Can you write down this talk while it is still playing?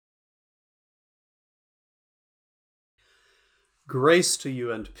Grace to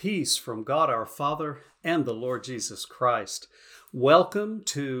you and peace from God our Father and the Lord Jesus Christ. Welcome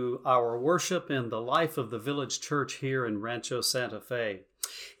to our worship in the life of the village church here in Rancho Santa Fe.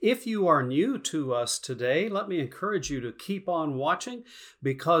 If you are new to us today, let me encourage you to keep on watching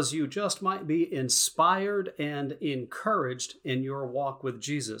because you just might be inspired and encouraged in your walk with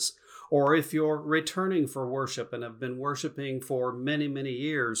Jesus. Or if you're returning for worship and have been worshiping for many, many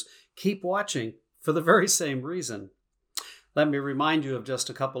years, keep watching for the very same reason. Let me remind you of just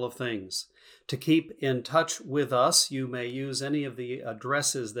a couple of things. To keep in touch with us, you may use any of the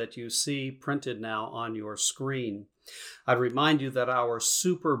addresses that you see printed now on your screen. I'd remind you that our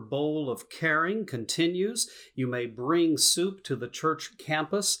Super Bowl of Caring continues. You may bring soup to the church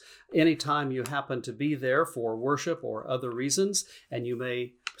campus anytime you happen to be there for worship or other reasons, and you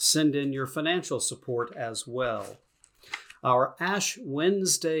may send in your financial support as well. Our Ash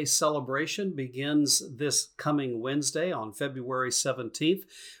Wednesday celebration begins this coming Wednesday on February 17th.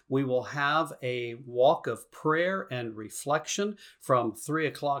 We will have a walk of prayer and reflection from 3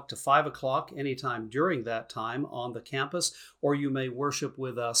 o'clock to 5 o'clock anytime during that time on the campus, or you may worship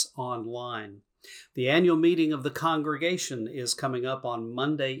with us online. The annual meeting of the congregation is coming up on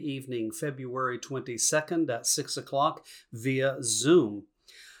Monday evening, February 22nd at 6 o'clock via Zoom.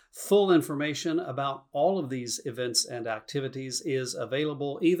 Full information about all of these events and activities is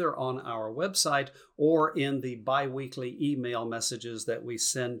available either on our website or in the bi-weekly email messages that we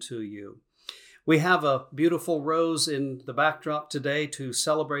send to you. We have a beautiful rose in the backdrop today to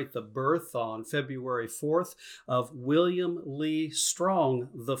celebrate the birth on February 4th of William Lee Strong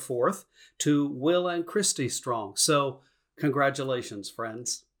IV to Will and Christy Strong. So congratulations,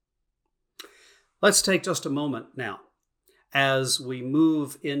 friends. Let's take just a moment now as we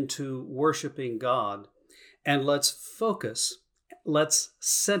move into worshiping God, and let's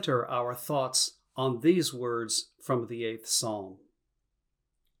center our thoughts on these words from the 8th Psalm.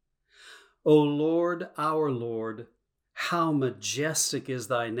 O Lord, our Lord, how majestic is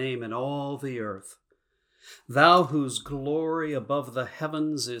thy name in all the earth. Thou whose glory above the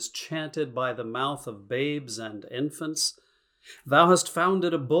heavens is chanted by the mouth of babes and infants, thou hast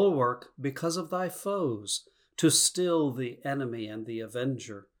founded a bulwark because of thy foes, to still the enemy and the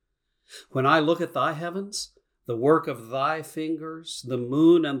avenger. When I look at thy heavens, the work of thy fingers, the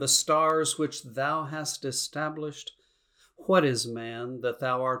moon and the stars which thou hast established, what is man that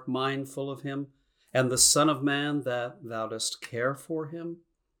thou art mindful of him, and the son of man that thou dost care for him?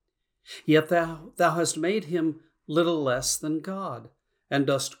 Yet thou hast made him little less than God, and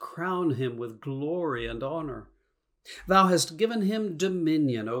dost crown him with glory and honor. Thou hast given him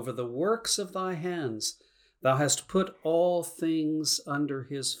dominion over the works of thy hands. Thou hast put all things under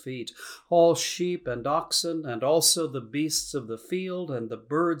his feet, all sheep and oxen, and also the beasts of the field, and the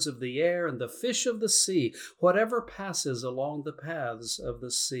birds of the air, and the fish of the sea, whatever passes along the paths of the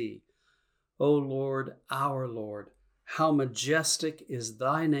sea. O Lord, our Lord, how majestic is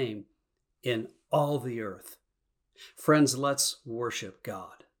thy name in all the earth. Friends, let's worship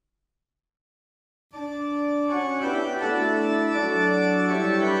God.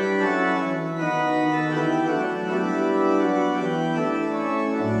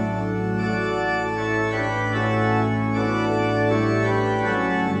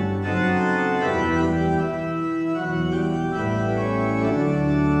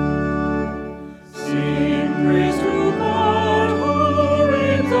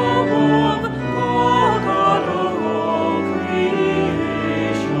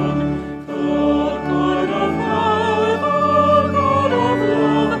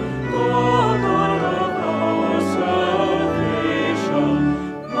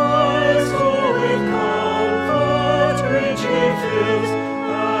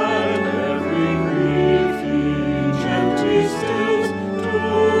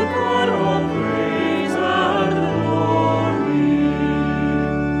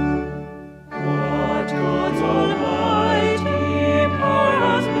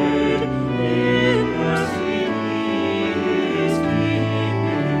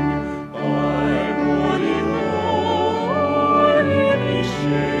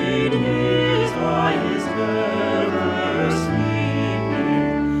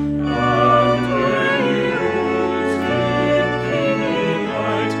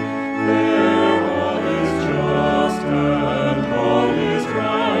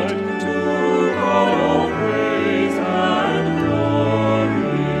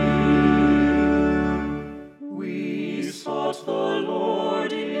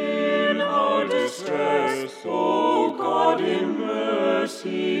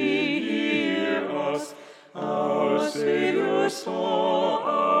 Savior saw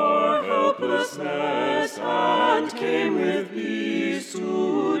our helplessness and and came with peace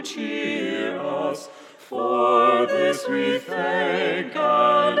to cheer us. For this we thank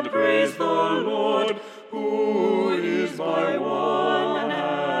and praise the Lord, who is by one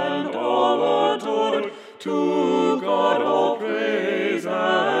and all adored. To God all praise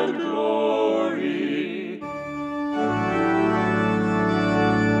and glory.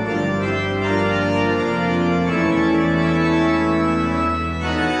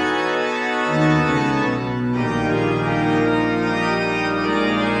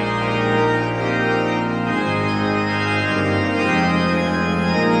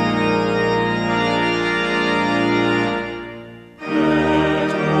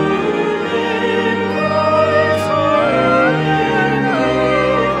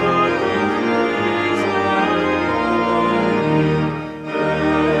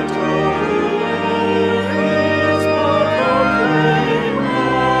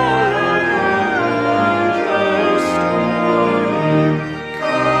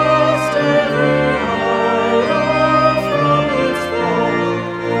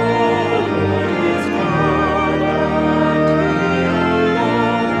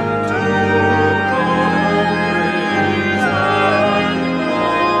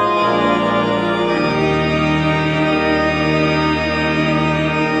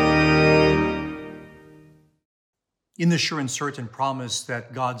 In the sure and certain promise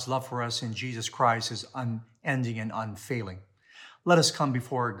that God's love for us in Jesus Christ is unending and unfailing, let us come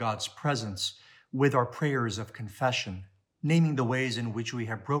before God's presence with our prayers of confession, naming the ways in which we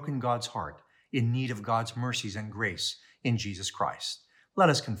have broken God's heart in need of God's mercies and grace in Jesus Christ. Let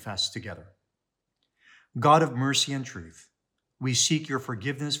us confess together. God of mercy and truth, we seek your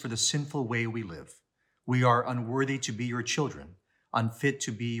forgiveness for the sinful way we live. We are unworthy to be your children, unfit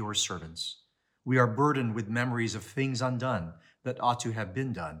to be your servants. We are burdened with memories of things undone that ought to have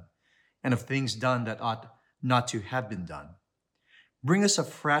been done, and of things done that ought not to have been done. Bring us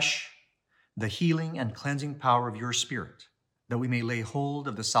afresh the healing and cleansing power of your Spirit, that we may lay hold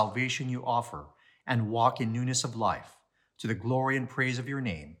of the salvation you offer and walk in newness of life, to the glory and praise of your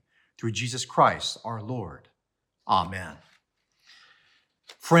name, through Jesus Christ our Lord. Amen.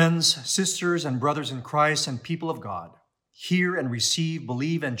 Friends, sisters, and brothers in Christ and people of God, hear and receive,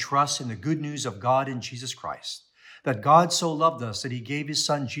 believe, and trust in the good news of God in Jesus Christ, that God so loved us that he gave his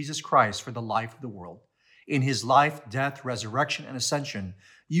Son, Jesus Christ, for the life of the world. In his life, death, resurrection, and ascension,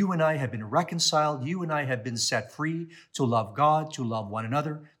 you and I have been reconciled. You and I have been set free to love God, to love one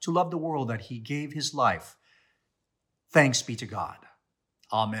another, to love the world that he gave his life. Thanks be to God.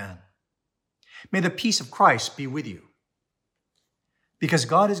 Amen. May the peace of Christ be with you. Because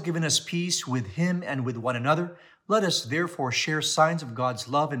God has given us peace with him and with one another, let us therefore share signs of God's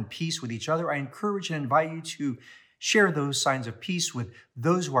love and peace with each other. I encourage and invite you to share those signs of peace with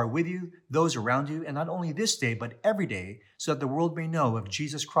those who are with you, those around you, and not only this day, but every day, so that the world may know of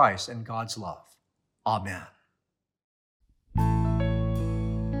Jesus Christ and God's love. Amen.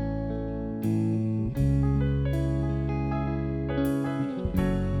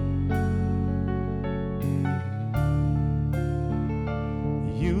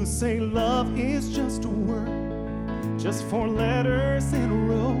 You say love is just a word, just 4 letters in a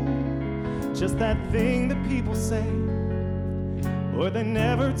row, just that thing that people say, or they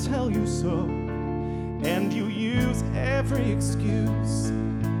never tell you so, and you use every excuse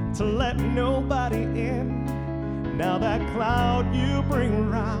to let nobody in. Now that cloud you bring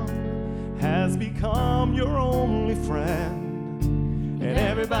around has become your only friend, and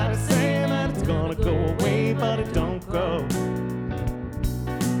everybody's saying that it's gonna go away, but it don't go.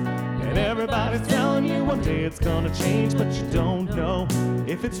 And everybody's telling you one day it's gonna change, but you don't know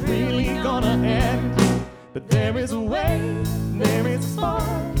if it's really gonna end. But there is a way, there is a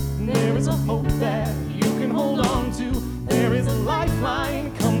spark, there is a hope that you can hold on to. There is a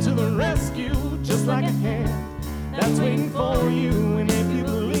lifeline, come to the rescue, just like a hand that's waiting for you. And if you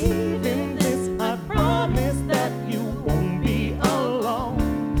believe in this, I promise that you won't be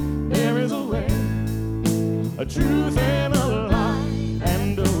alone. There is a way, a truth and a lie,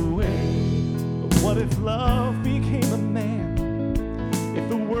 and a what if love became a man? If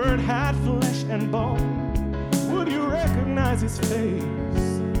the Word had flesh and bone, would you recognize his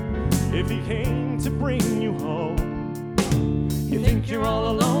face? If he came to bring you home, you think you're all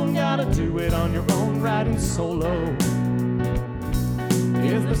alone, gotta do it on your own, riding solo.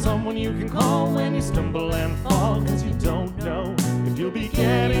 Is there someone you can call when you stumble and fall? 'Cause you don't know if you'll be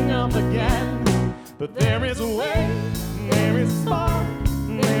getting up again. But there is a way, there is a spark,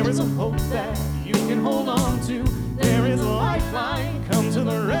 there is a hope that you can hold on to. There is a lifeline, come to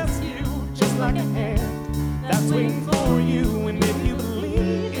the rescue, just like a hand that's waiting for you. And if you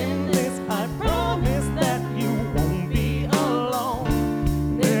believe in this, I promise that you won't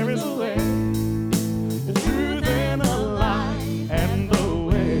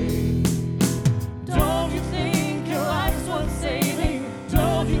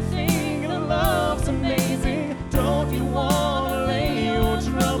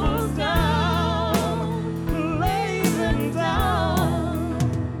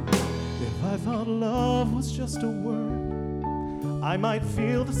just a word, I might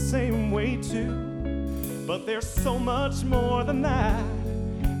feel the same way too. But there's so much more than that,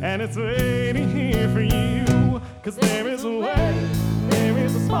 and it's waiting here for you. 'Cause there is a way, there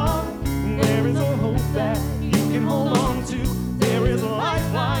is a spark, there is a hope that you can hold on to. There is a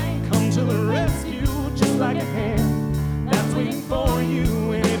lifeline, come to the rescue, just like a hand that's waiting for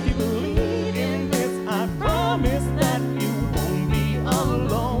you. And if you believe in this, I promise that you won't be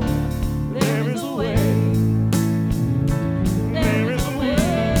alone. There is a way.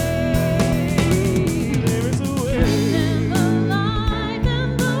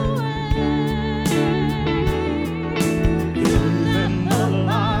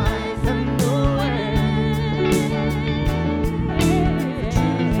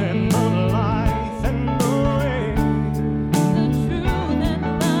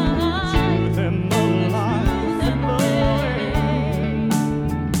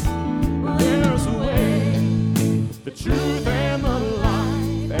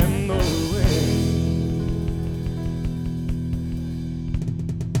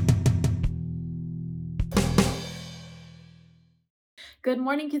 Good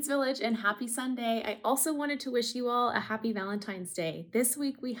morning, Kids Village, and happy Sunday. I also wanted to wish you all a happy Valentine's Day. This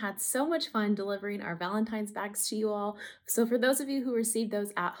week we had so much fun delivering our Valentine's bags to you all. So for those of you who received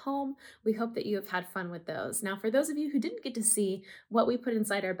those at home, we hope that you have had fun with those. Now, for those of you who didn't get to see what we put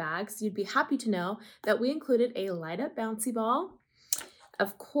inside our bags, you'd be happy to know that we included a light-up bouncy ball,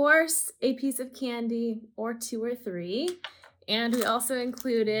 of course, a piece of candy, or 2 or 3, and we also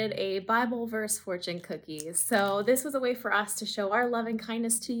included a Bible verse fortune cookies. So this was a way for us to show our love and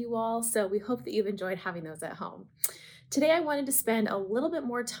kindness to you all. So we hope that you've enjoyed having those at home. Today, I wanted to spend a little bit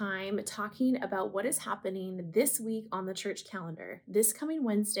more time talking about what is happening this week on the church calendar. This coming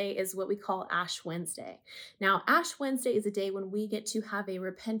Wednesday is what we call Ash Wednesday. Now, Ash Wednesday is a day when we get to have a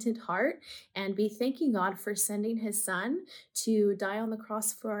repentant heart and be thanking God for sending his son to die on the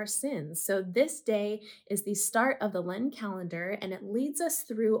cross for our sins. So this day is the start of the Lenten calendar, and it leads us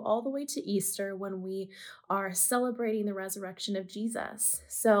through all the way to Easter when we are celebrating the resurrection of Jesus.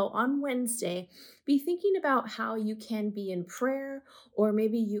 So on Wednesday, be thinking about how you can be in prayer, or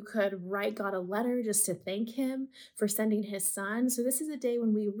maybe you could write God a letter just to thank him for sending his son. So this is a day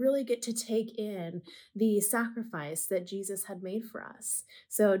when we really get to take in the sacrifice that Jesus had made for us.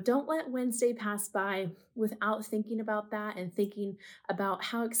 So don't let Wednesday pass by without thinking about that and thinking about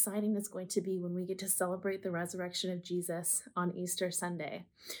how exciting it's going to be when we get to celebrate the resurrection of Jesus on Easter Sunday.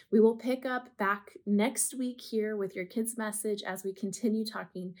 We will pick up back next week here with your kids' message as we continue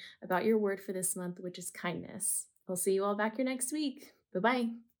talking about your word for this month, which is kindness. We'll see you all back here next week. Bye-bye.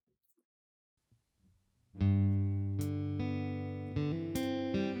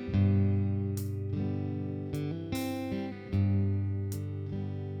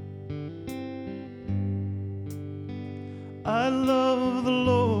 I love the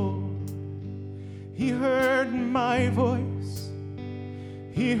Lord. He heard my voice.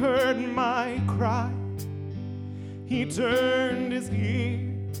 He heard my cry. He turned his ear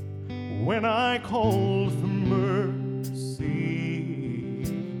when I called for mercy.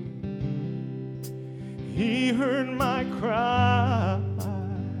 He heard my cry.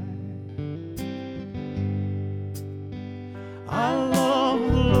 I love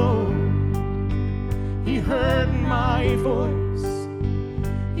the Lord. He heard my voice.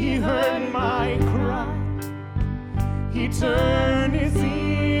 He heard my cry. He turned his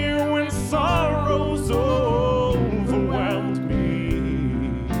ear when sorrows overwhelmed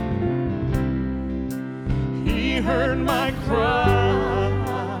me. He heard my cry.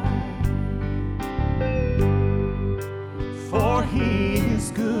 For he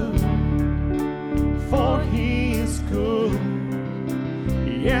is good. For he is good.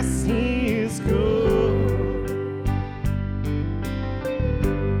 Yes, he is good.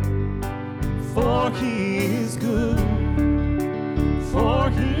 For he is good. For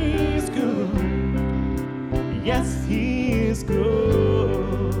he is good. Yes, he is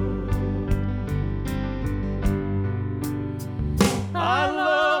good. I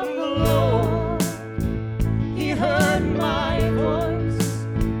love the Lord. He heard my voice.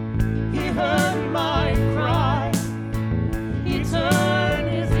 He heard my cry. He turned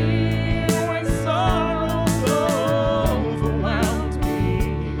his ear when sorrows overwhelmed me.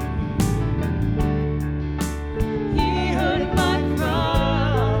 He heard my cry.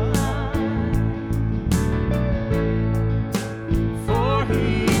 For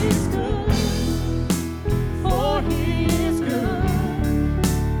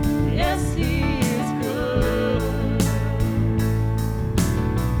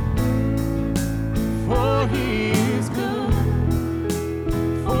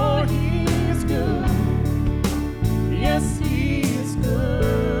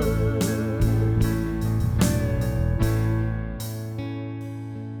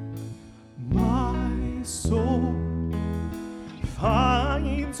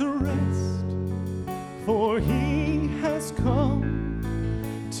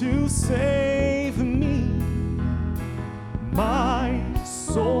to save me. My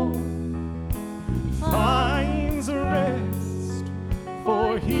soul finds rest,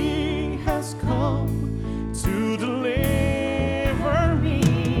 for he has come to deliver me.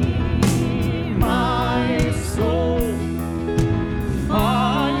 My soul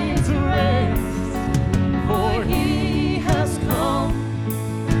finds rest, for he has come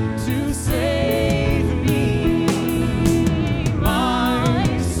to save me.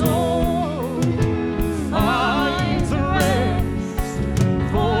 My soul finds rest,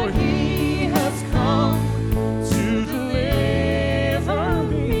 for he has come to deliver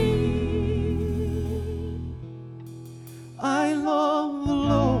me. I love the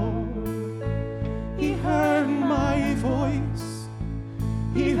Lord. He heard my voice.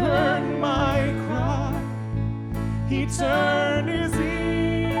 He heard my cry. He turned his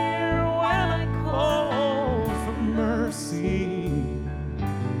ear when I called for mercy.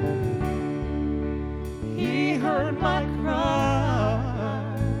 He heard my cry.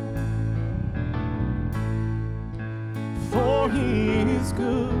 For he is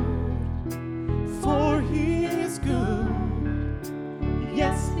good. For he is good.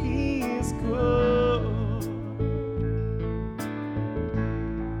 Yes, he is good.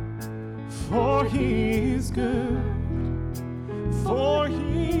 For he is good. For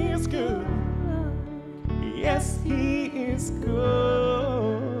he is good. Yes, he is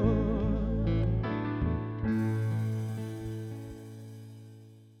good.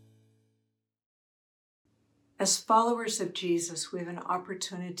 As followers of Jesus, we have an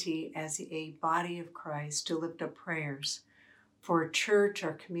opportunity as a body of Christ to lift up prayers for our church,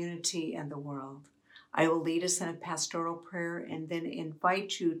 our community, and the world. I will lead us in a pastoral prayer and then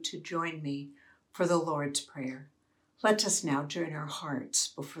invite you to join me for the Lord's Prayer. Let us now join our hearts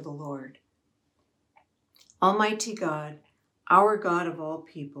before the Lord. Almighty God, our God of all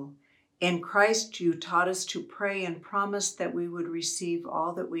people, in Christ you taught us to pray and promised that we would receive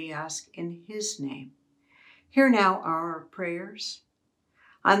all that we ask in his name. Hear now our prayers.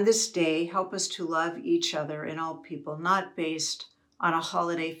 On this day, help us to love each other and all people, not based on a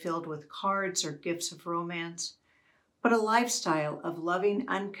holiday filled with cards or gifts of romance, but a lifestyle of loving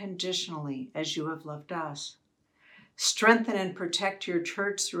unconditionally as you have loved us. Strengthen and protect your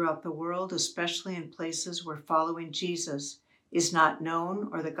church throughout the world, especially in places where following Jesus is not known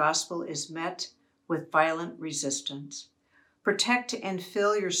or the gospel is met with violent resistance. Protect and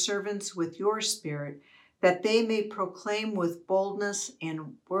fill your servants with your spirit, that they may proclaim with boldness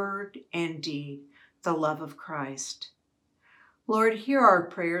in word and deed the love of Christ. Lord, hear our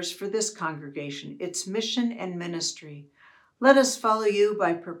prayers for this congregation, its mission and ministry. Let us follow you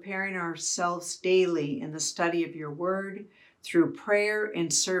by preparing ourselves daily in the study of your word, through prayer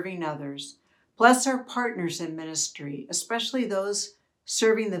and serving others. Bless our partners in ministry, especially those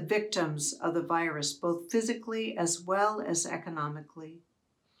serving the victims of the virus, both physically as well as economically.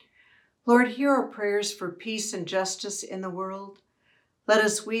 Lord, hear our prayers for peace and justice in the world. Let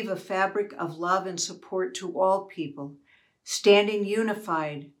us weave a fabric of love and support to all people, standing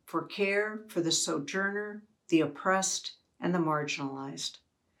unified for care for the sojourner, the oppressed, and the marginalized.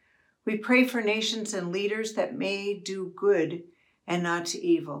 We pray for nations and leaders that may do good and not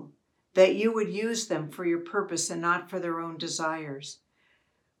evil, that you would use them for your purpose and not for their own desires.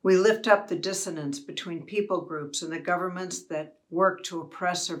 We lift up the dissonance between people groups and the governments that work to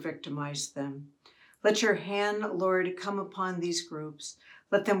oppress or victimize them. Let your hand, Lord, come upon these groups.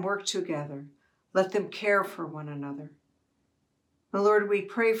 Let them work together. Let them care for one another. And Lord, we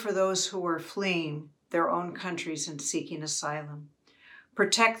pray for those who are fleeing their own countries and seeking asylum.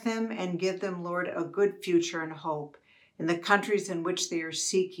 Protect them and give them, Lord, a good future and hope in the countries in which they are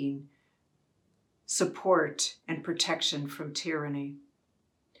seeking support and protection from tyranny.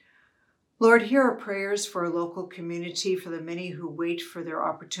 Lord, hear our prayers for our local community, for the many who wait for their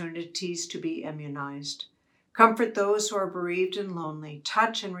opportunities to be immunized. Comfort those who are bereaved and lonely.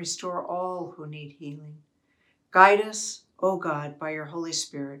 Touch and restore all who need healing. Guide us, O God, by your Holy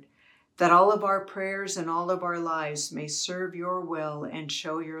Spirit, that all of our prayers and all of our lives may serve your will and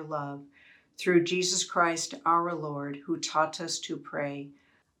show your love. Through Jesus Christ, our Lord, who taught us to pray,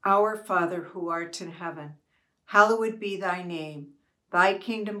 Our Father who art in heaven, hallowed be thy name. Thy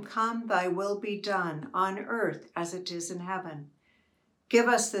kingdom come, thy will be done, on earth as it is in heaven. Give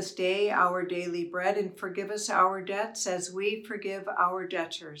us this day our daily bread, and forgive us our debts as we forgive our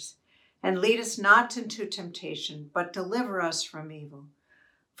debtors. And lead us not into temptation, but deliver us from evil.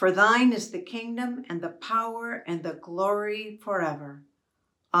 For thine is the kingdom and the power and the glory forever.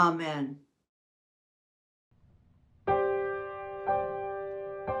 Amen.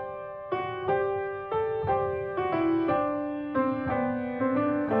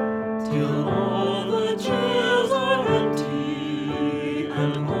 till all the chairs are empty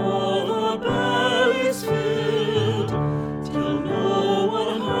and all the bellies filled, till no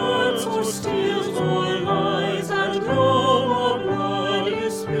one hurts or steals or lies and no more blood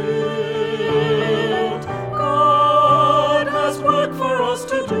is spilled. God has work for us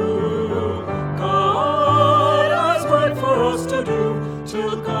to do. God has work for us to do,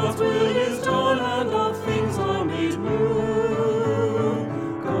 till God's will is done and all things are made new.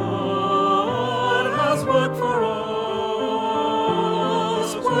 God has work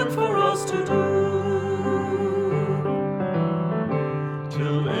for us to do,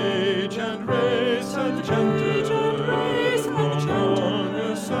 till age and race and gender no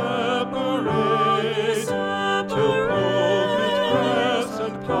longer separate, till pulpit, press,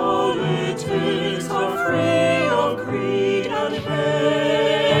 and politics are free of greed and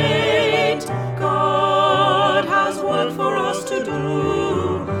hate. God has work for us to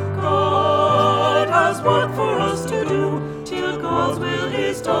do. God has work for us to do, till God's will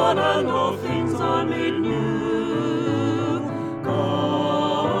is done and all things are made new.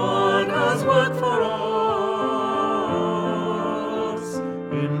 God has work for us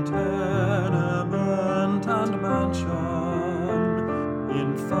in tenement and mansion,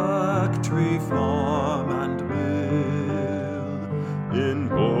 in factory, farm, and mill, in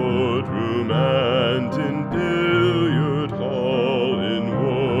boardroom and in billiard hall, in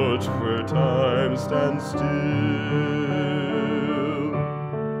watch where time stands still,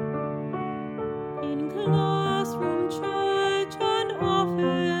 in classroom, church, and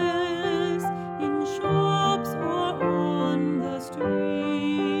office, in shops or on the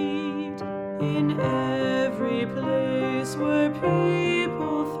street, in every place where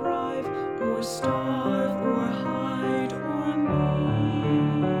people thrive or starve or hide or meet.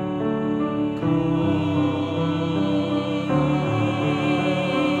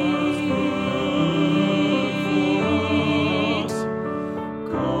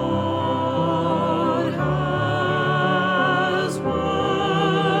 God has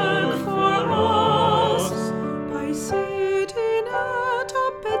work for us by sitting at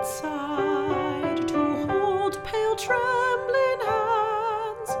a bedside to hold pale trembling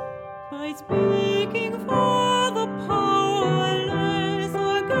hands, by speaking for the powerless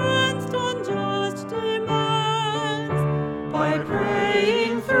against unjust demands, by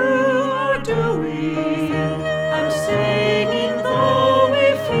praying through our doing and singing though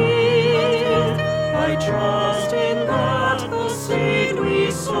we feel, by trusting that the seed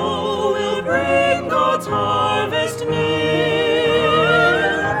we sow will bring God's harvest near.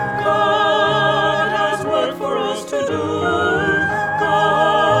 God has work for us to do.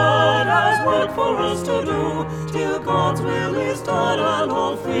 God has work for us to do, till God's will is done and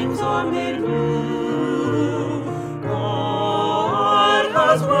all things are made new. God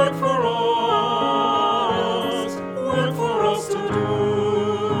has work for us to do, work for us to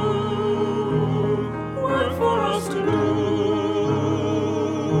do, work for us to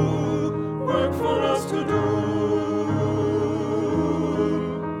do, work for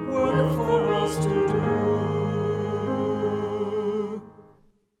us to do.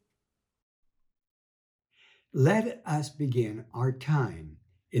 Let us begin our time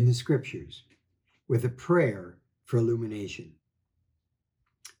in the Scriptures with a prayer for illumination.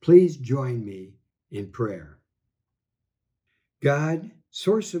 Please join me in prayer. God,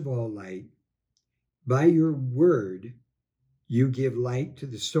 source of all light, by your word you give light to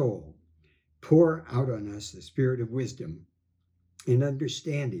the soul. Pour out on us the spirit of wisdom and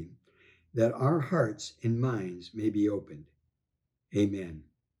understanding, that our hearts and minds may be opened. Amen.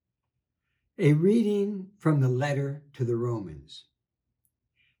 A reading from the letter to the Romans.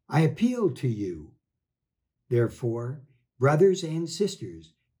 I appeal to you, therefore, brothers and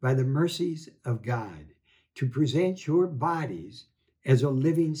sisters, by the mercies of God, to present your bodies as a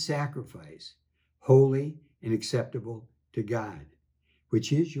living sacrifice, holy and acceptable to God,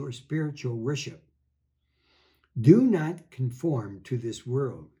 which is your spiritual worship. Do not conform to this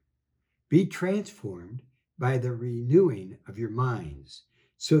world. Be transformed by the renewing of your minds,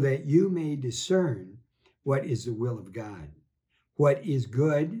 so that you may discern what is the will of God, what is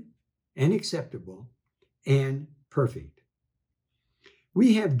good and acceptable and perfect.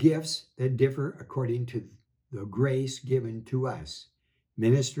 We have gifts that differ according to the grace given to us,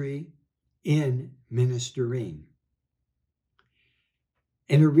 ministry in ministering.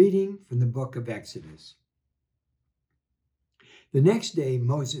 And a reading from the book of Exodus. The next day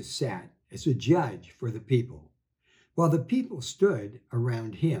Moses sat as a judge for the people, while the people stood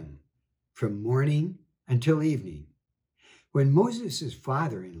around him from morning until evening. When Moses'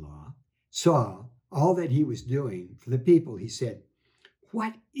 father-in-law saw all that he was doing for the people, he said,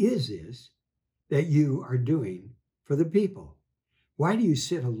 what is this that you are doing for the people? Why do you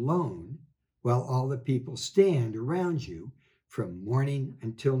sit alone while all the people stand around you from morning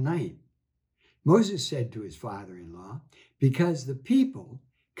until night?" Moses said to his father-in-law, "Because the people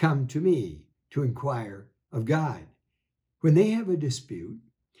come to me to inquire of God. When they have a dispute,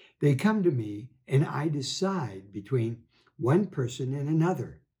 they come to me, and I decide between one person and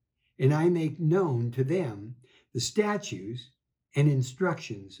another, and I make known to them the statutes and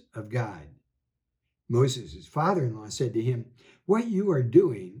instructions of God." Moses' father-in-law said to him, "What you are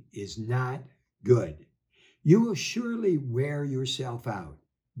doing is not good. You will surely wear yourself out,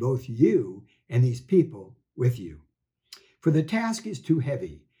 both you and these people with you. For the task is too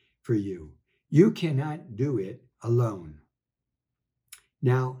heavy for you. You cannot do it alone.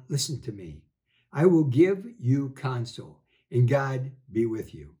 Now listen to me. I will give you counsel, and God be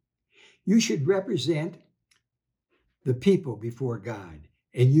with you. You should represent the people before God,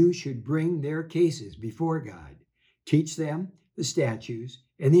 and you should bring their cases before God. Teach them the statutes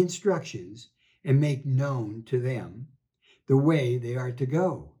and the instructions, and make known to them the way they are to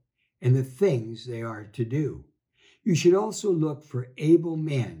go and the things they are to do. You should also look for able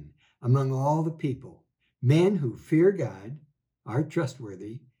men among all the people, men who fear God, are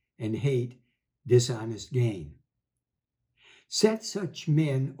trustworthy, and hate dishonest gain. Set such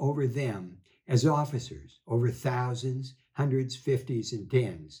men over them as officers, over thousands, hundreds, fifties, and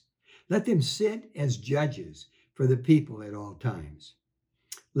tens. Let them sit as judges for the people at all times.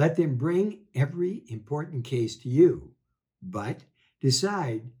 Let them bring every important case to you, but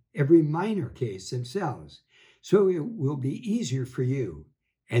decide every minor case themselves, so it will be easier for you,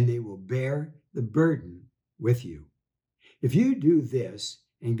 and they will bear the burden with you. If you do this,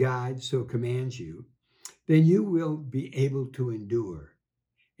 and God so commands you, then you will be able to endure,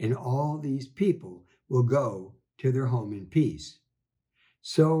 and all these people will go to their home in peace."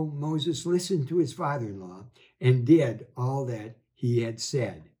 So Moses listened to his father-in-law and did all that he had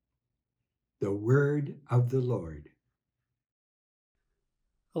said. The word of the Lord.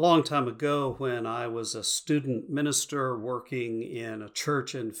 A long time ago, when I was a student minister working in a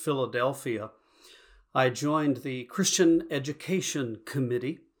church in Philadelphia, I joined the Christian Education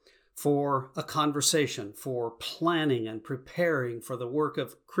Committee for a conversation, for planning and preparing for the work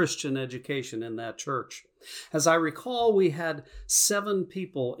of Christian education in that church. As I recall, we had 7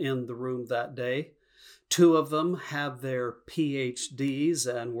 people in the room that day. 2 of them had their PhDs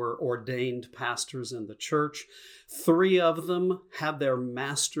and were ordained pastors in the church. 3 of them had their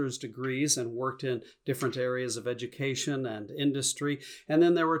master's degrees and worked in different areas of education and industry. And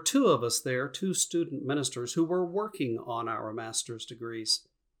then there were 2 of us there, 2 student ministers who were working on our master's degrees.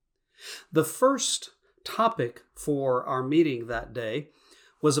 The first topic for our meeting that day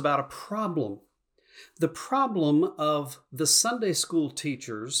was about a problem. The problem of the Sunday school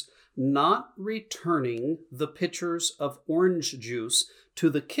teachers not returning the pitchers of orange juice to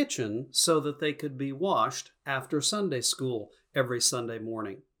the kitchen so that they could be washed after Sunday school every Sunday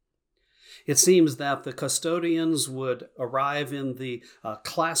morning. It seems that the custodians would arrive in the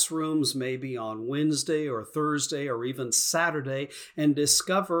classrooms maybe on Wednesday or Thursday or even Saturday and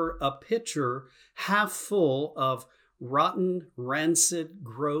discover a pitcher half full of rotten, rancid,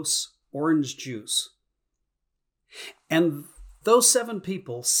 gross orange juice. And those 7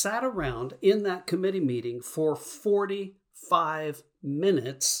 people sat around in that committee meeting for 45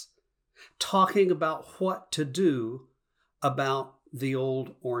 minutes talking about what to do about the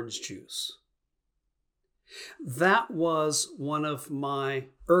old orange juice. That was one of my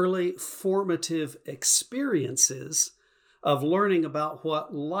early formative experiences of learning about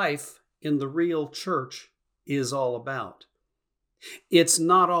what life in the real church is all about. It's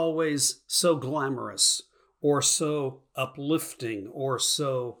not always so glamorous or so uplifting or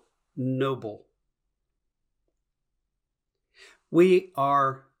so noble. We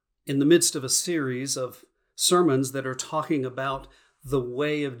are in the midst of a series of sermons that are talking about the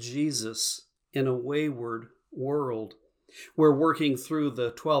way of Jesus in a wayward world. We're working through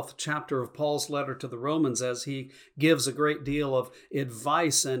the 12th chapter of Paul's letter to the Romans as he gives a great deal of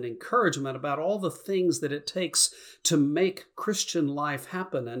advice and encouragement about all the things that it takes to make Christian life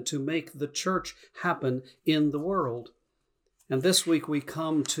happen and to make the church happen in the world. And this week we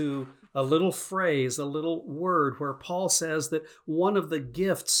come to a little phrase, a little word where Paul says that one of the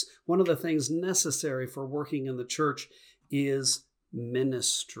gifts, one of the things necessary for working in the church is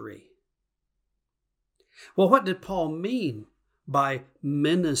ministry. Well, what did Paul mean by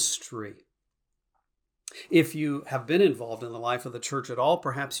ministry? If you have been involved in the life of the church at all,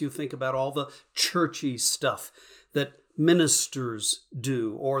 perhaps you think about all the churchy stuff that ministers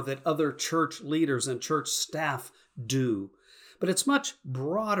do or that other church leaders and church staff do. But it's much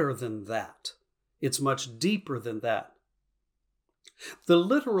broader than that. It's much deeper than that. The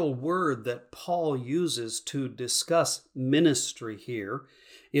literal word that Paul uses to discuss ministry here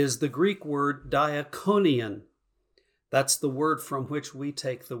is the Greek word diakonion. That's the word from which we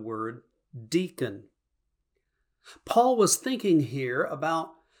take the word deacon. Paul was thinking here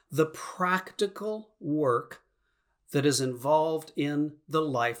about the practical work that is involved in the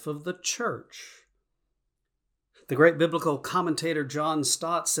life of the church. The great biblical commentator John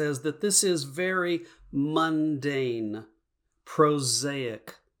Stott says that this is very mundane,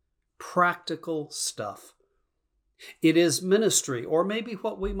 prosaic, practical stuff. It is ministry, or maybe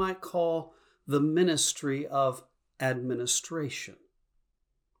what we might call the ministry of administration.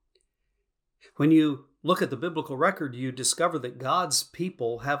 When you look at the biblical record, you discover that God's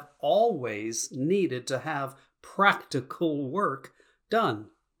people have always needed to have practical work done.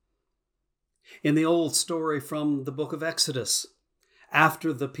 In the old story from the book of Exodus,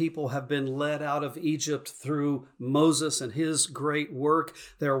 after the people have been led out of Egypt through Moses and his great work,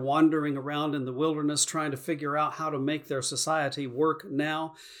 they're wandering around in the wilderness trying to figure out how to make their society work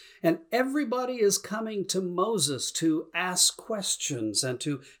now. And everybody is coming to Moses to ask questions and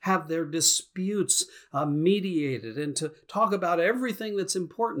to have their disputes mediated and to talk about everything that's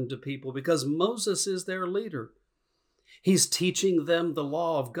important to people because Moses is their leader. He's teaching them the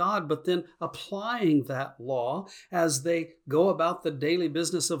law of God, but then applying that law as they go about the daily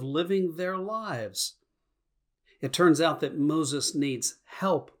business of living their lives. It turns out that Moses needs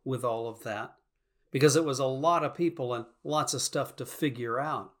help with all of that because it was a lot of people and lots of stuff to figure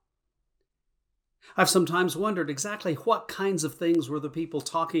out. I've sometimes wondered exactly what kinds of things were the people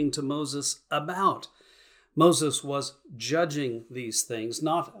talking to Moses about. Moses was judging these things,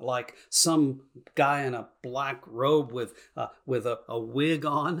 not like some guy in a black robe with a wig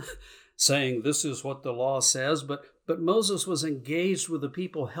on saying this is what the law says, but Moses was engaged with the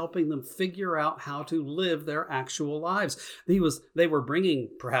people, helping them figure out how to live their actual lives. They were bringing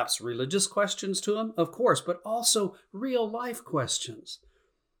perhaps religious questions to him, of course, but also real life questions.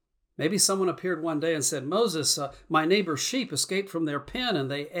 Maybe someone appeared one day and said, Moses, my neighbor's sheep escaped from their pen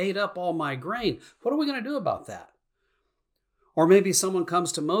and they ate up all my grain. What are we going to do about that? Or maybe someone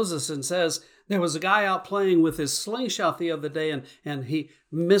comes to Moses and says, there was a guy out playing with his slingshot the other day and he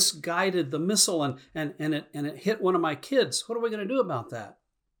misguided the missile and it hit one of my kids. What are we going to do about that?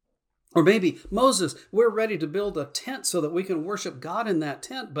 Or maybe, Moses, we're ready to build a tent so that we can worship God in that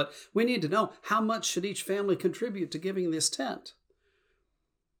tent, but we need to know how much should each family contribute to giving this tent?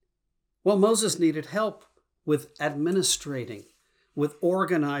 Well, Moses needed help with administrating, with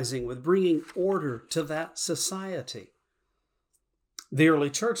organizing, with bringing order to that society. The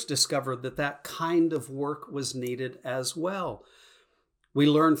early church discovered that that kind of work was needed as well. We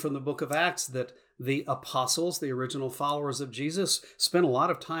learn from the book of Acts that the apostles, the original followers of Jesus, spent a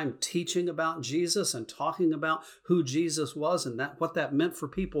lot of time teaching about Jesus and talking about who Jesus was and what that meant for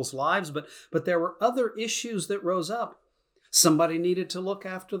people's lives. But there were other issues that rose up. Somebody needed to look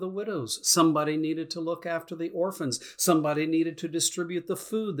after the widows. Somebody needed to look after the orphans. Somebody needed to distribute the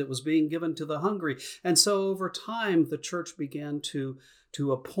food that was being given to the hungry. And so over time, the church began to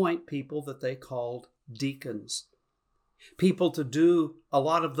appoint people that they called deacons. People to do a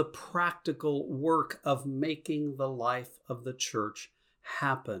lot of the practical work of making the life of the church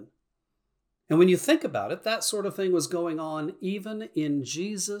happen. And when you think about it, that sort of thing was going on even in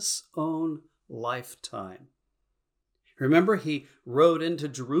Jesus' own lifetime. Remember, he rode into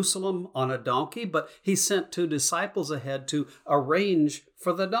Jerusalem on a donkey, but he sent 2 disciples ahead to arrange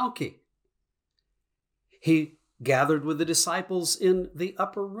for the donkey. He gathered with the disciples in the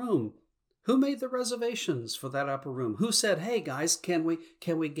upper room. Who made the reservations for that upper room? Who said, hey guys, can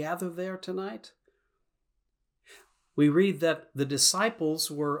we gather there tonight? We read that the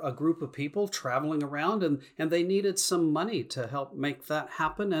disciples were a group of people traveling around and they needed some money to help make that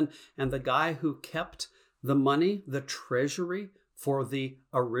happen. And the guy who kept the money, the treasury for the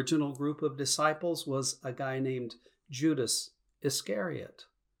original group of disciples was a guy named Judas Iscariot.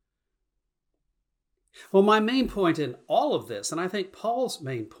 Well, my main point in all of this, and I think Paul's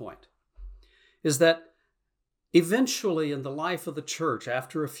main point, is that eventually in the life of the church,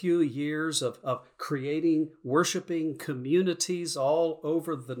 after a few years of creating, worshiping communities all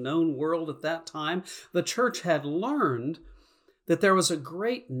over the known world at that time, the church had learned that there was a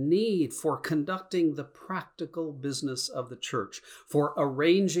great need for conducting the practical business of the church, for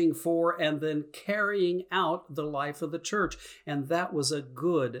arranging for and then carrying out the life of the church. And that was a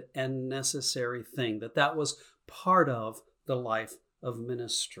good and necessary thing, that was part of the life of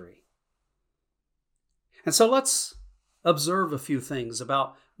ministry. And so let's observe a few things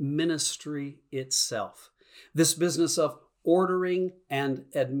about ministry itself. This business of ordering and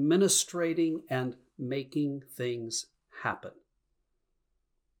administrating and making things happen.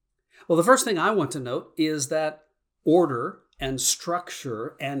 Well, the first thing I want to note is that order and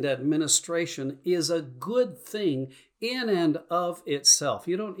structure and administration is a good thing in and of itself.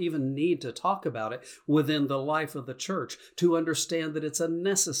 You don't even need to talk about it within the life of the church to understand that it's a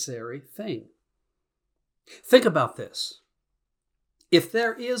necessary thing. Think about this. If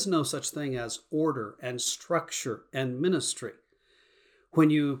there is no such thing as order and structure and ministry,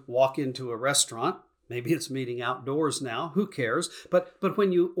 when you walk into a restaurant, maybe it's meeting outdoors now, who cares? But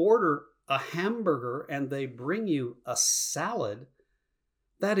when you order a hamburger and they bring you a salad,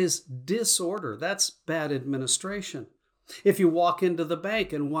 that is disorder. That's bad administration. If you walk into the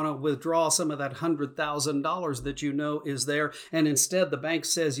bank and want to withdraw some of that $100,000 that you know is there, and instead the bank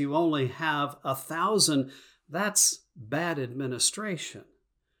says you only have 1,000, that's bad administration.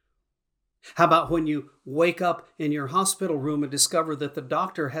 How about when you wake up in your hospital room and discover that the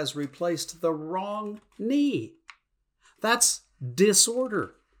doctor has replaced the wrong knee? That's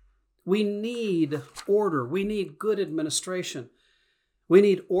disorder. We need order. We need good administration. We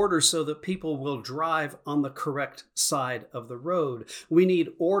need order so that people will drive on the correct side of the road. We need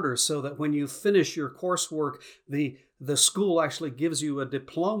order so that when you finish your coursework, the school actually gives you a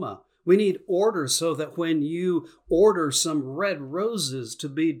diploma. We need order so that when you order some red roses to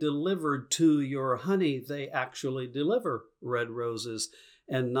be delivered to your honey, they actually deliver red roses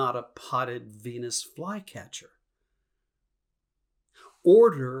and not a potted Venus flycatcher.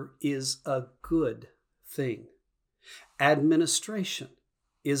 Order is a good thing. Administration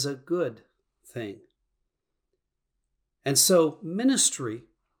is a good thing. And so ministry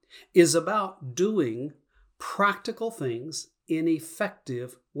is about doing practical things in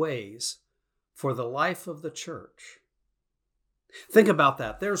effective ways for the life of the church. Think about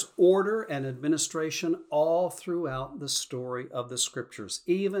that. There's order and administration all throughout the story of the scriptures,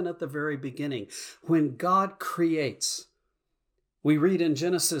 even at the very beginning. When God creates, we read in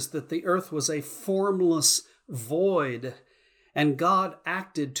Genesis that the earth was a formless void, and God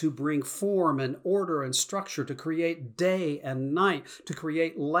acted to bring form and order and structure, to create day and night, to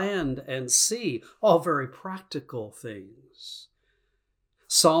create land and sea, all very practical things.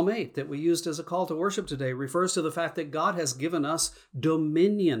 Psalm 8 that we used as a call to worship today refers to the fact that God has given us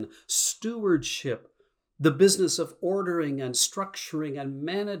dominion, stewardship, the business of ordering and structuring and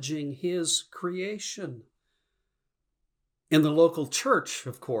managing His creation. In the local church,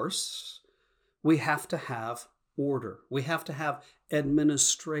 of course, we have to have order. We have to have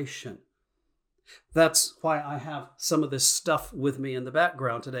administration. That's why I have some of this stuff with me in the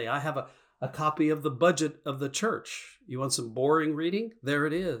background today. I have a copy of the budget of the church. You want some boring reading? There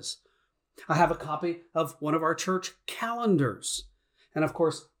it is. I have a copy of one of our church calendars. And of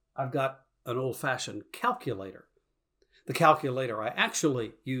course, I've got an old-fashioned calculator. The calculator I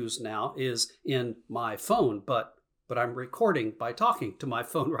actually use now is in my phone, but I'm recording by talking to my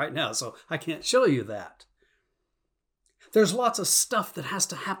phone right now, so I can't show you that. There's lots of stuff that has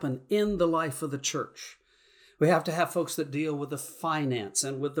to happen in the life of the church. We have to have folks that deal with the finance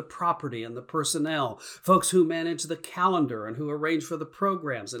and with the property and the personnel, folks who manage the calendar and who arrange for the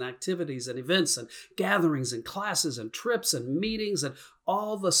programs and activities and events and gatherings and classes and trips and meetings and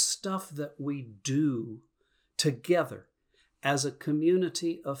all the stuff that we do together as a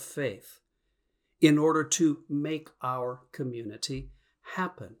community of faith in order to make our community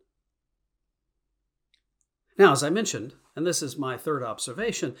happen. Now, as I mentioned, and this is my third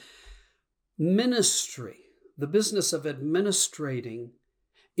observation, ministry, the business of administrating,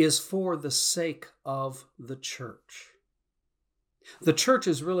 is for the sake of the church. The church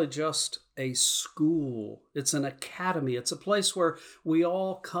is really just a school. It's an academy. It's a place where we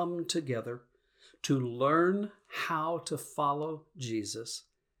all come together to learn how to follow Jesus,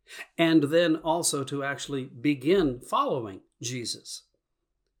 and then also to actually begin following Jesus.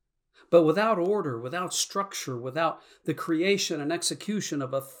 But without order, without structure, without the creation and execution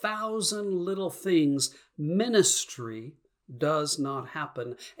of 1,000 little things, ministry does not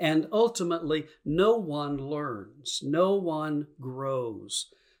happen. And ultimately, no one learns, no one grows,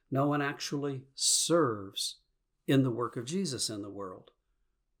 no one actually serves in the work of Jesus in the world.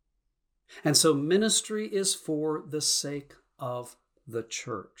 And so ministry is for the sake of the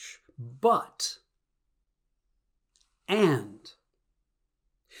church.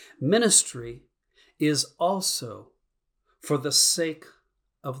 Ministry is also for the sake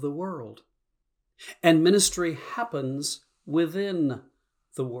of the world. And ministry happens within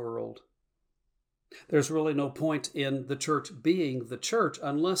the world. There's really no point in the church being the church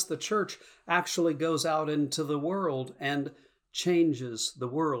unless the church actually goes out into the world and changes the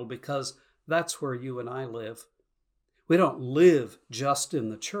world, because that's where you and I live. We don't live just in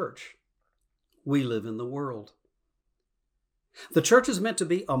the church. We live in the world. The church is meant to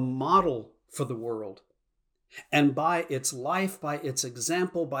be a model for the world. And by its life, by its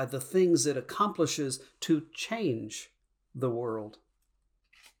example, by the things it accomplishes, to change the world.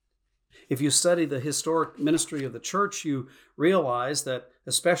 If you study the historic ministry of the church, you realize that,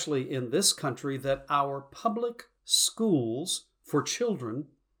 especially in this country, that our public schools for children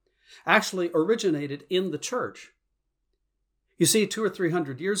actually originated in the church. You see, 200 or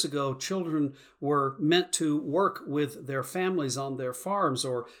 300 years ago, children were meant to work with their families on their farms,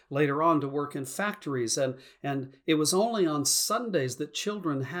 or later on to work in factories. And it was only on Sundays that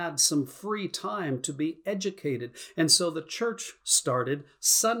children had some free time to be educated. And so the church started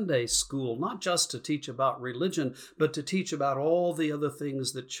Sunday school, not just to teach about religion, but to teach about all the other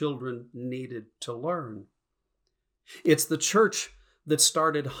things that children needed to learn. It's the church that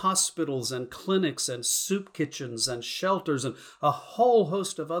started hospitals and clinics and soup kitchens and shelters and a whole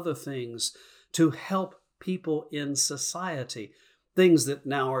host of other things to help people in society, things that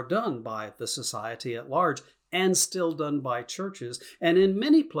now are done by the society at large and still done by churches, and in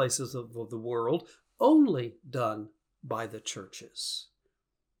many places of the world, only done by the churches.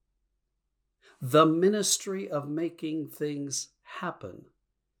 The ministry of making things happen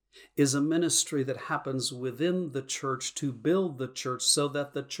is a ministry that happens within the church to build the church so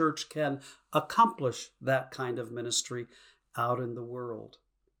that the church can accomplish that kind of ministry out in the world.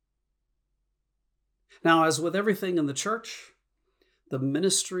 Now, as with everything in the church, the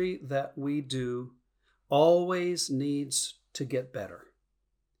ministry that we do always needs to get better.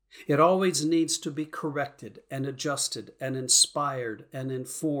 It always needs to be corrected and adjusted and inspired and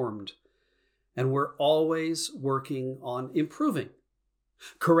informed. And we're always working on improving,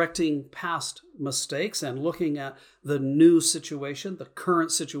 correcting past mistakes and looking at the new situation, the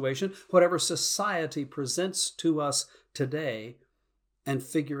current situation, whatever society presents to us today, and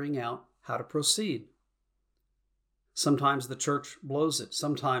figuring out how to proceed. Sometimes the church blows it.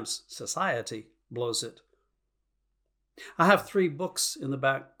 Sometimes society blows it. I have 3 books in the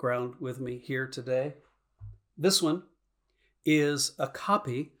background with me here today. This one is a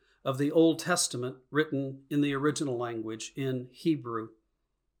copy of the Old Testament written in the original language in Hebrew.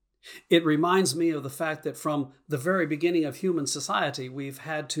 It reminds me of the fact that from the very beginning of human society, we've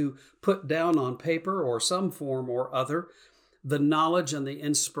had to put down on paper or some form or other the knowledge and the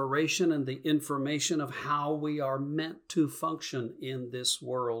inspiration and the information of how we are meant to function in this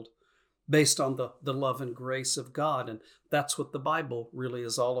world based on the love and grace of God. And that's what the Bible really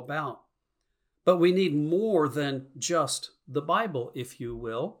is all about. But we need more than just the Bible, if you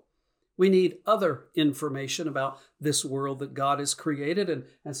will. We need other information about this world that God has created.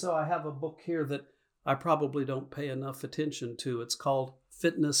 And so I have a book here that I probably don't pay enough attention to. It's called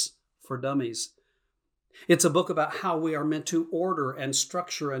Fitness for Dummies. It's a book about how we are meant to order and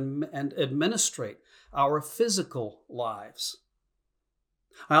structure and administrate our physical lives.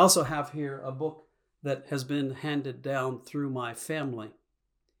 I also have here a book that has been handed down through my family.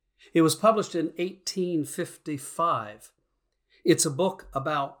 It was published in 1855. It's a book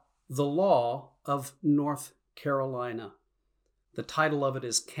about the law of North Carolina. The title of it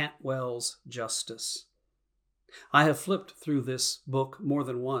is Cantwell's Justice. I have flipped through this book more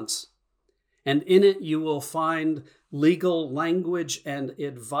than once, and in it you will find legal language and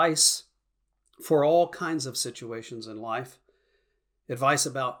advice for all kinds of situations in life. Advice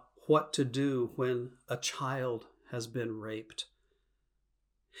about what to do when a child has been raped.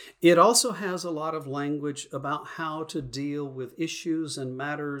 It also has a lot of language about how to deal with issues and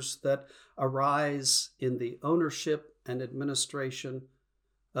matters that arise in the ownership and administration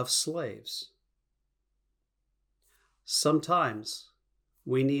of slaves. Sometimes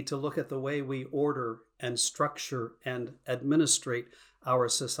we need to look at the way we order and structure and administrate our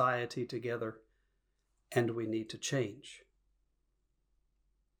society together, and we need to change.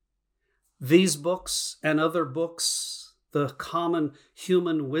 These books and other books, the common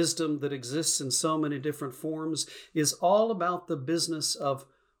human wisdom that exists in so many different forms, is all about the business of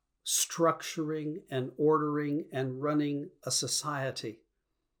structuring and ordering and running a society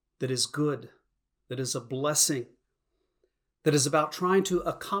that is good, that is a blessing, that is about trying to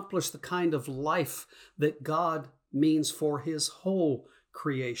accomplish the kind of life that God means for His whole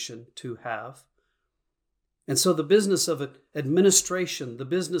creation to have. And so the business of administration, the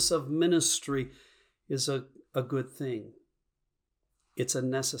business of ministry is a good thing. It's a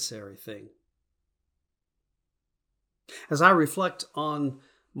necessary thing. As I reflect on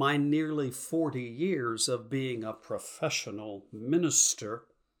my nearly 40 years of being a professional minister,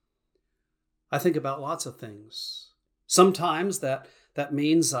 I think about lots of things. Sometimes that That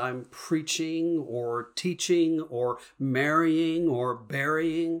means I'm preaching or teaching or marrying or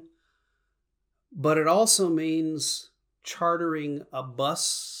burying. But it also means chartering a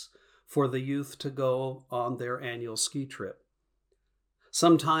bus for the youth to go on their annual ski trip.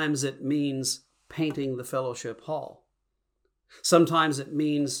 Sometimes it means painting the fellowship hall. Sometimes it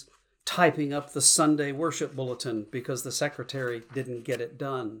means typing up the Sunday worship bulletin because the secretary didn't get it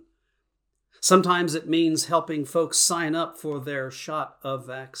done. Sometimes it means helping folks sign up for their shot of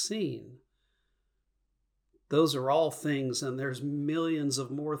vaccine. Those are all things, and there's millions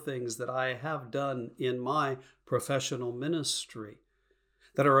of more things that I have done in my professional ministry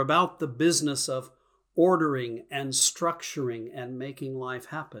that are about the business of ordering and structuring and making life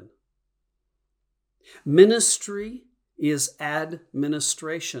happen. Ministry is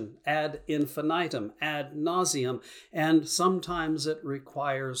administration, ad infinitum, ad nauseum, and sometimes it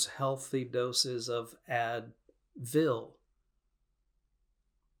requires healthy doses of Advil.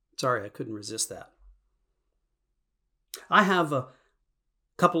 Sorry, I couldn't resist that. I have a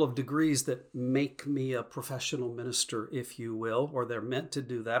couple of degrees that make me a professional minister, if you will, or they're meant to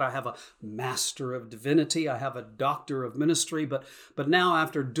do that. I have a Master of Divinity. I have a Doctor of Ministry. But now,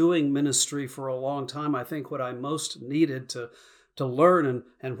 after doing ministry for a long time, I think what I most needed to learn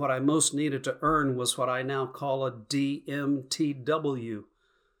and what I most needed to earn was what I now call a DMTW,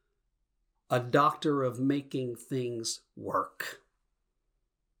 a Doctor of Making Things Work.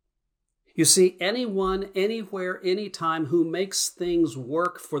 You see, anyone, anywhere, anytime who makes things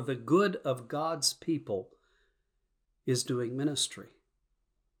work for the good of God's people is doing ministry.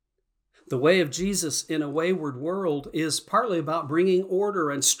 The way of Jesus in a wayward world is partly about bringing order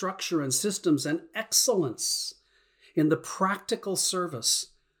and structure and systems and excellence in the practical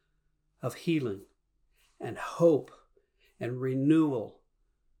service of healing and hope and renewal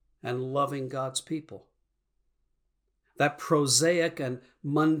and loving God's people. That prosaic and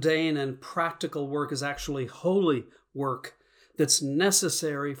mundane and practical work is actually holy work that's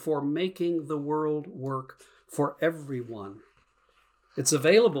necessary for making the world work for everyone. It's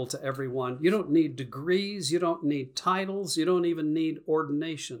available to everyone. You don't need degrees, you don't need titles, you don't even need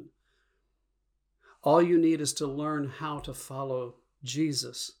ordination. All you need is to learn how to follow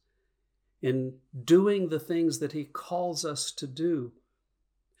Jesus in doing the things that he calls us to do.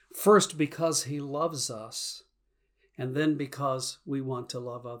 First, because he loves us, and then because we want to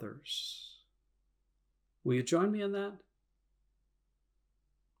love others. Will you join me in that?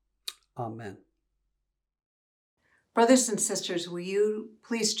 Amen. Brothers and sisters, will you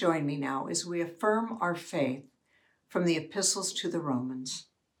please join me now as we affirm our faith from the epistles to the Romans?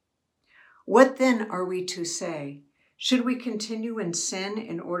 What then are we to say? Should we continue in sin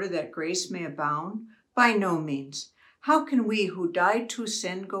in order that grace may abound? By no means. How can we who died to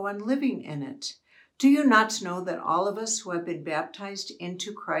sin go on living in it? Do you not know that all of us who have been baptized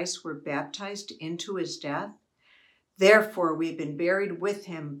into Christ were baptized into his death? Therefore, we've been buried with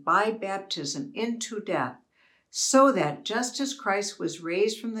him by baptism into death, so that just as Christ was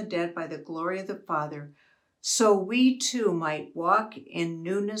raised from the dead by the glory of the Father, so we too might walk in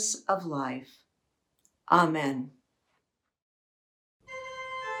newness of life. Amen.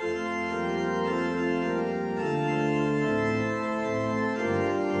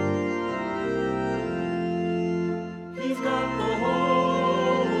 He's got the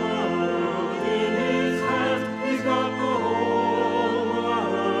whole world in his hands. He's got the whole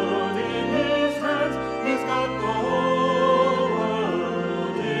world in his hands. He's got the whole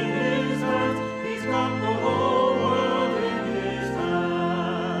world in his hands. He's got the whole world in his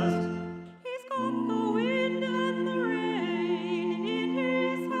hands. He's got the wind and the rain in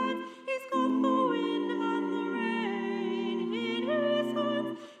his hands. He's got the wind and the rain in his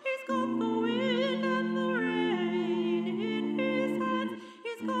hands. He's got the wind and the rain in his hands.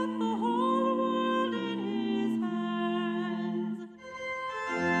 He's got the whole world in his hands.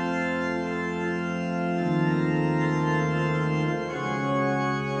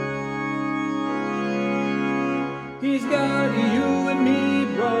 He's got you and me,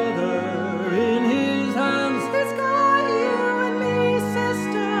 brother, in his hands. He's got you and me,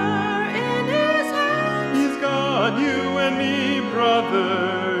 sister, in his hands. He's got you and me,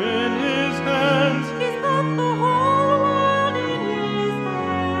 brother, in his hands. He's got the whole world in his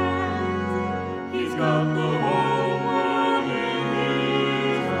hands. He's got the whole world in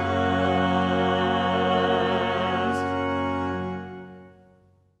his hands.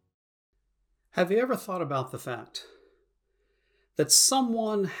 Have you ever thought about the fact that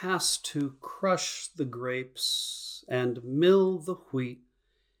someone has to crush the grapes and mill the wheat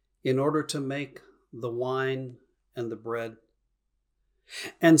in order to make the wine and the bread?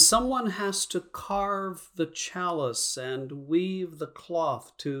 And someone has to carve the chalice and weave the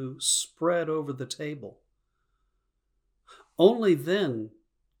cloth to spread over the table. Only then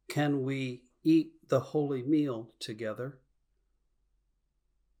can we eat the holy meal together.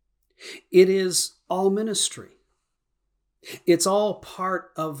 It is all ministry. It's all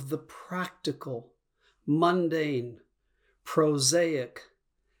part of the practical, mundane, prosaic,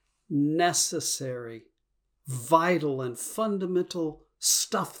 necessary, vital, and fundamental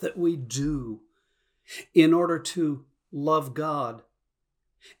stuff that we do in order to love God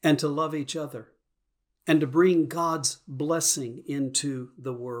and to love each other and to bring God's blessing into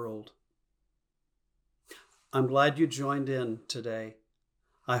the world. I'm glad you joined in today.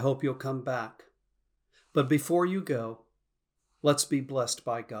 I hope you'll come back. But before you go, let's be blessed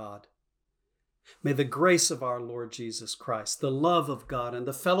by God. May the grace of our Lord Jesus Christ, the love of God, and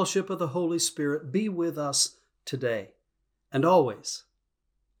the fellowship of the Holy Spirit be with us today and always.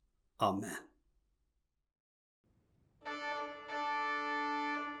 Amen.